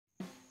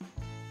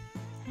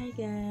Hi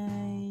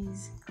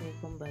guys,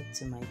 welcome back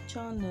to my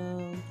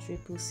channel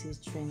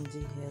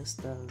Trendy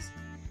Hairstyles,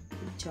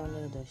 the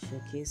channel that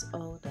showcases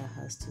all that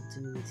has to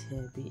do with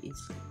hair, be it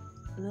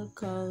low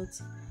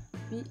cut,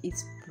 be it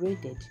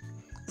braided.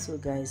 So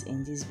guys,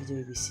 in this video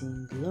you'll be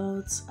seeing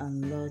lots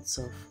and lots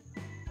of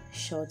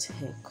short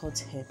hair, cut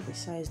hair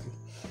precisely.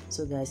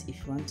 So guys, if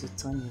you want to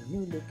turn a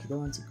new look, you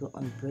don't want to go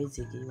on braids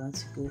again, you want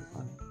to go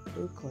on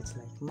low cut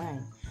like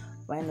mine,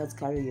 why not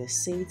carry your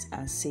set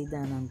and sit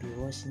down and be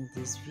watching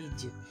this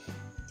video?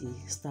 The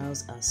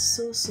styles are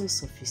so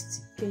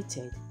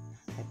sophisticated.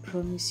 I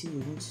promise you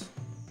won't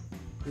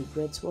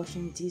regret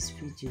watching these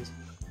videos.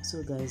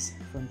 So guys,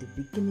 from the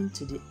beginning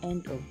to the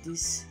end of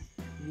this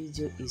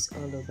video is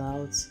all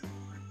about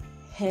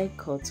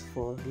haircut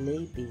for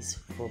ladies,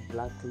 for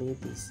black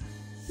ladies.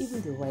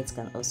 Even the whites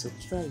can also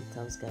try it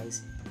out,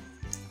 guys.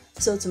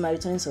 So to my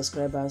returning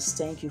subscribers,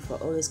 thank you for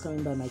always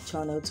coming by my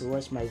channel to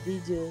watch my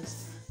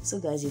videos. So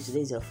guys, if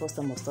today is your first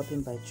time of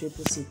stopping by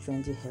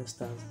Trendy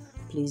Hairstyles,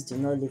 please do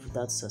not leave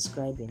without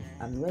subscribing,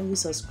 and when you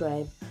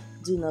subscribe,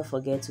 do not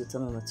forget to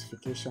turn on the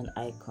notification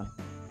icon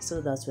so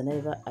that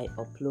whenever I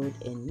upload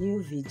a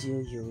new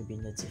video you will be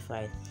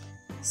notified.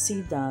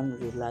 Sit down,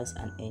 relax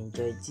and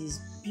enjoy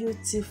this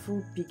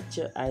beautiful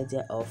picture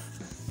idea of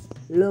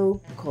low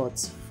cut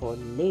for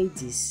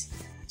ladies.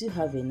 Do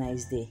have a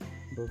nice day.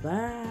 Bye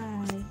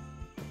bye.